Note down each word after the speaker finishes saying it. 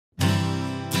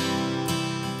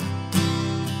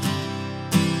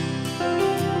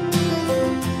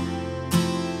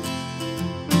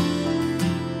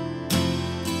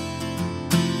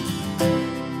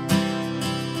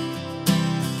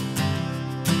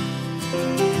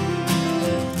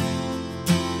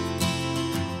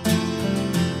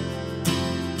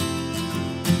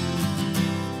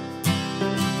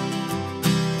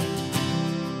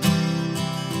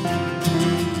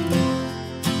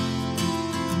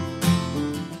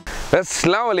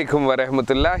अस्सलाम वालेकुम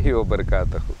वरहमतुल्लाहि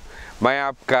वबरकातुहू। मैं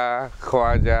आपका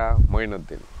ख्वाजा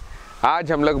मोइनुद्दीन।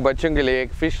 आज हम लोग बच्चों के लिए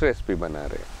एक फ़िश रेसिपी बना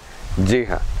रहे हैं। जी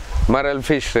हाँ, मरल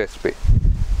फ़िश रेसिपी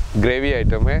ग्रेवी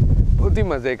आइटम है, बहुत ही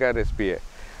मज़े का रेसिपी है।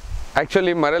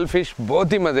 एक्चुअली मरल फ़िश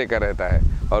बहुत ही मज़े का रहता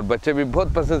है और बच्चे भी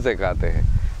बहुत पसंद से खाते हैं।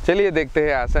 चलिए देखते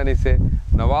हैं आसानी से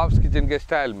नवाब्स किचन के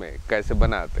स्टाइल में कैसे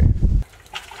बनाते हैं।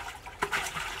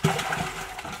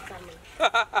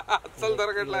 चल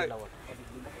दरगडला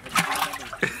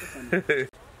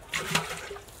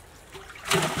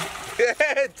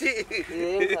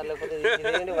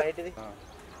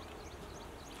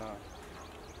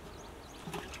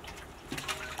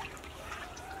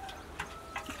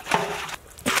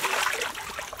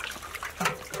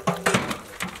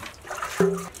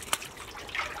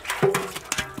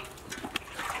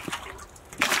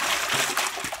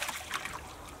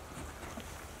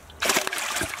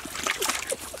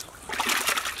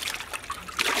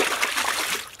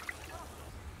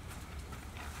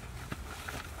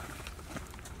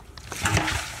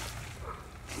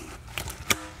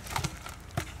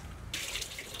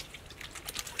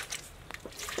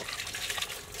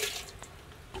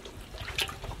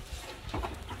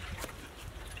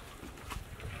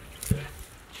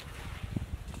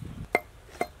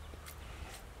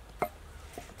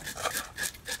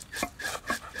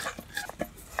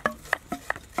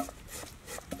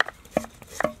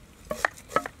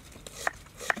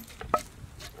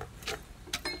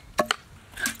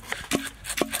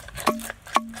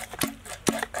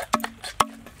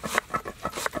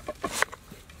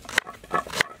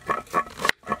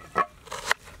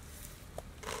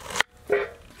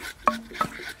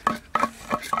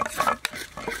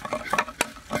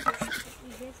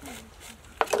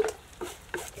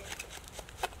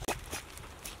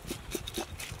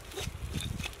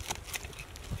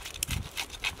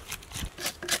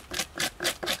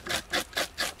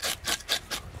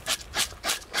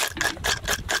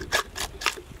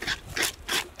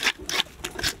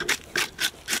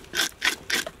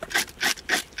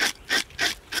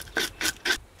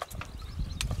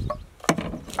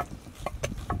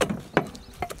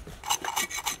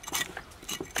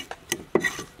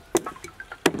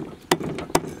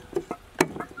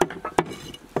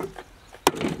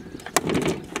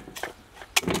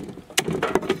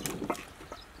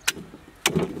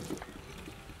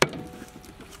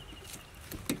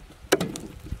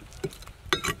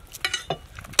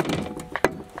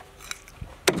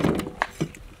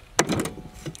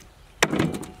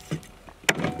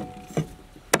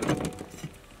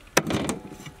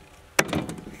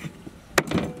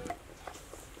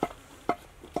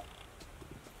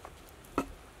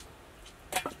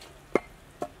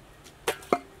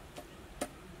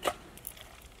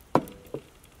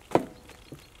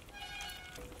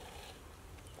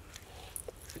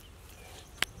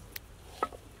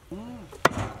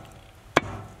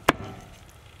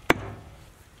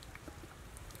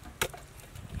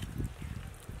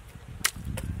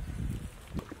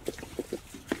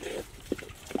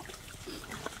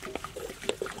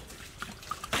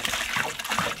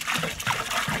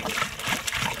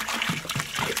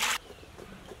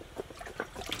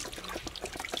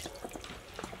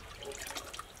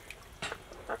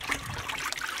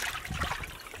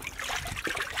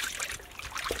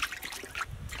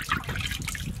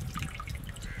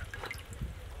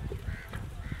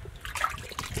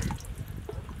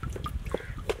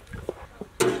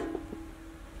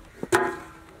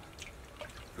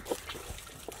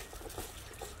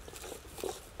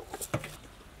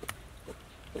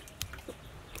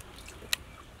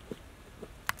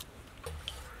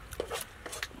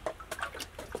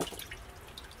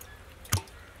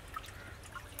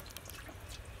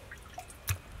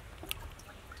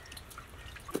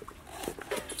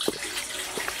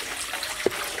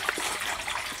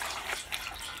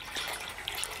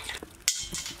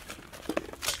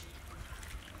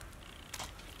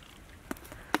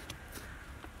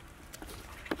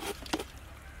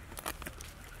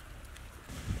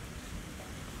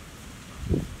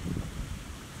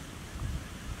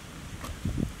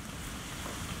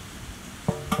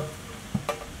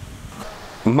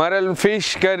मरल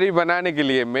फिश करी बनाने के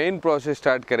लिए मेन प्रोसेस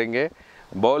स्टार्ट करेंगे।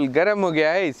 बाउल गर्म हो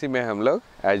गया है, इसी में हम लोग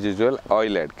एज यूजुअल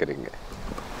ऑयल ऐड करेंगे।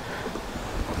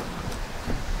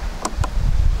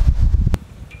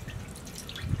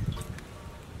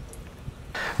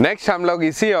 नेक्स्ट हम लोग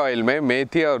इसी ऑयल में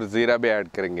मेथी और जीरा भी ऐड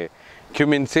करेंगे,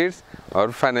 क्यूमिन सीड्स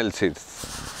और फेनेल सीड्स।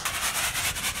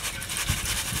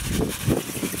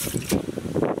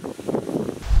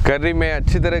 करी में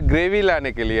अच्छी तरह ग्रेवी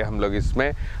लाने के लिए हम लोग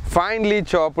इसमें फाइनली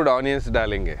चॉप्ड ऑनियंस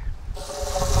डालेंगे।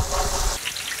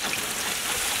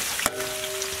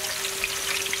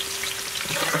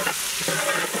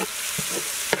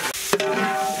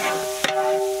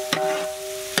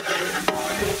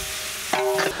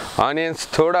 ऑनियंस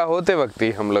थोड़ा होते वक्त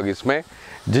ही हम लोग इसमें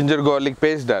जिंजर गार्लिक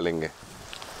पेस्ट डालेंगे।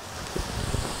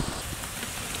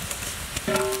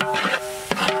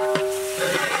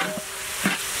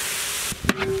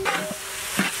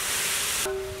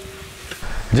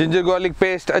 जिंजर गार्लिक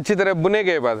पेस्ट अच्छी तरह भुने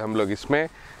के बाद हम लोग इसमें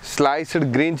स्लाइस्ड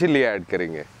ग्रीन चिली ऐड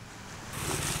करेंगे।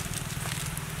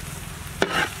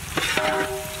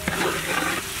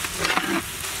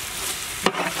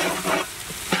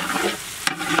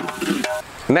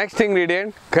 Next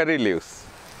ingredient curry leaves.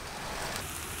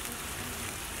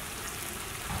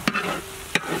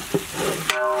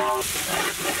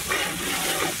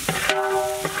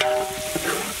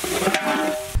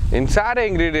 इन सारे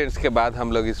इंग्रेडिएंट्स के बाद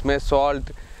हम लोग इसमें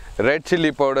सॉल्ट, रेड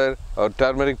चिली पाउडर और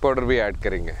टर्मरिक पाउडर भी ऐड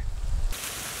करेंगे।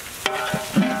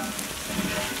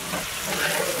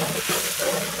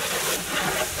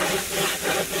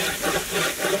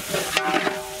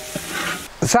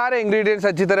 सारे इंग्रेडिएंट्स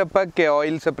अच्छी तरह पक के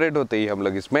ऑयल सेपरेट होते ही हम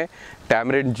लोग इसमें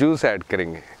टैमरिंड जूस ऐड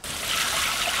करेंगे।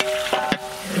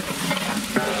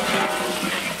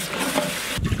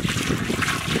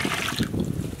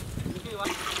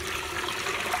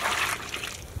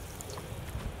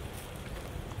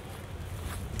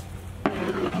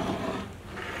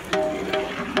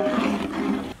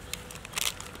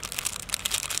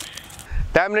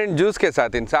 टैमरिंड जूस के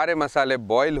साथ इन सारे मसाले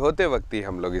बॉईल होते वक्त ही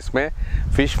हम लोग इसमें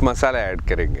फिश मसाला ऐड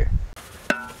करेंगे।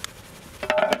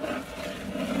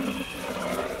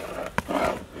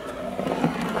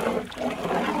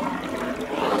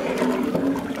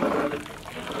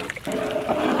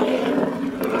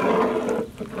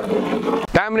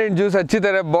 टैमरिंड जूस अच्छी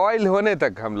तरह बॉईल होने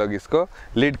तक हम लोग इसको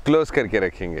लिड क्लोज करके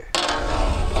रखेंगे।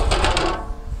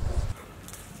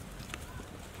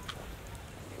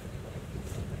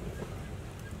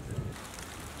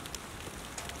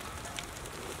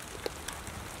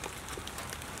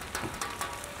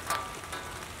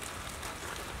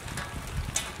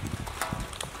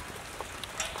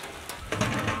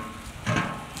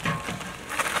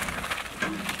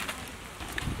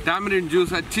 टैमरिंड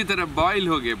जूस अच्छी तरह बॉईल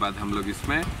हो गए बाद हम लोग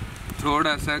इसमें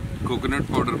थोड़ा सा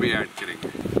कोकोनट पाउडर भी ऐड करेंगे।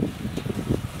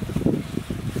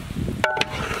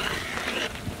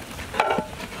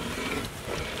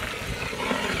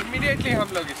 इमीडिएटली हम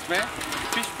लोग इसमें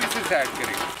फिश पीसेस ऐड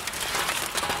करेंगे।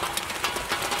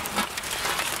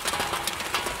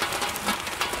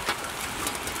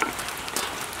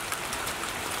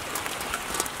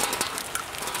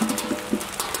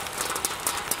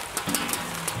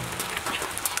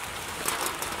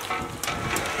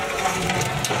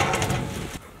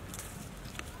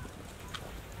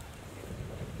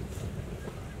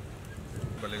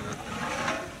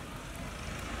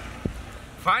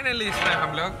 फाइनली इसमें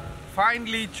हम लोग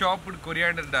फाइनली चॉप्ड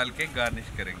कोरिएंडर डाल के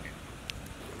गार्निश करेंगे।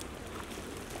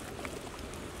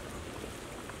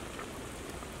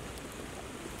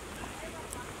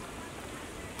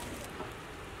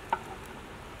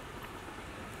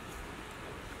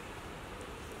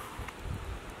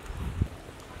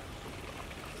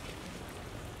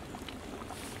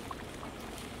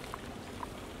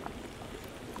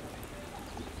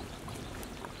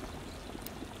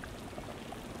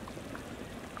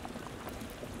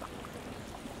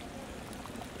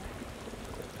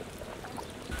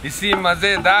 इसी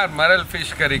मज़ेदार मरल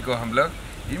फिश करी को हम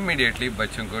लोग इमीडिएटली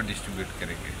बच्चों को डिस्ट्रीब्यूट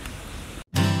करेंगे।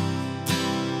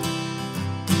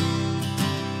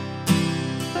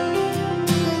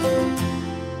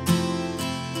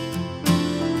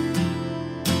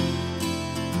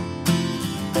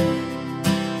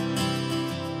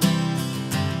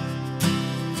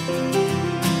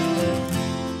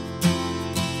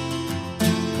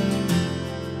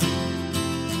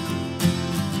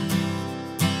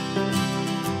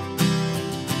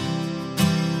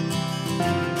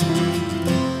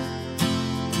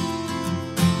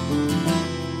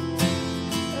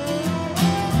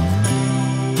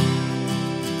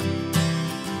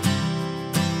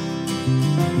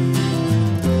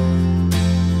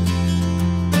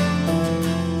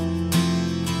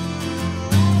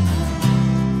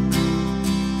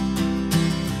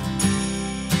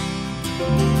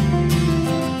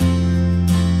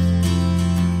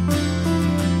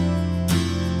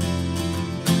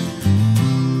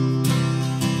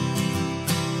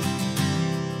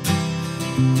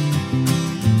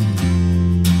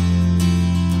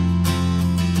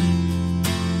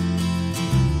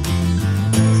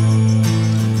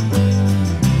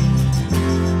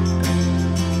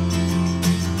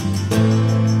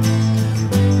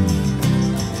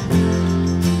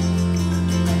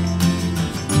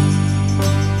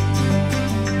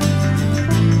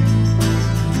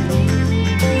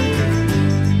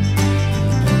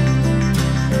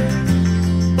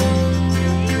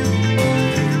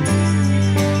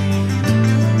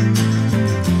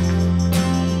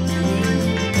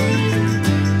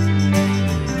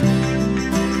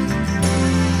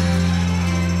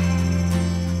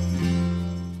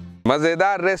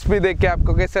 मज़ेदार रेसिपी देख के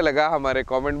आपको कैसे लगा हमारे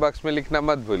कमेंट बॉक्स में लिखना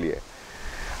मत भूलिए।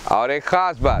 और एक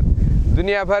ख़ास बात,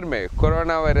 दुनिया भर में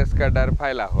कोरोना वायरस का डर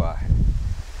फैला हुआ है।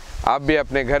 आप भी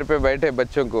अपने घर पे बैठे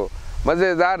बच्चों को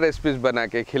मज़ेदार रेसिपीज़ बना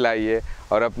के खिलाइए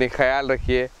और अपनी ख्याल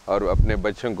रखिए और अपने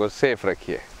बच्चों को सेफ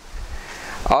रखिए।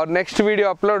 और नेक्स्ट वीडियो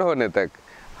अपलोड होने तक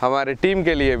हमारे टीम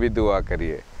के लिए भी दुआ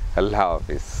करिए। अल्लाह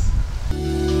हाफिज़।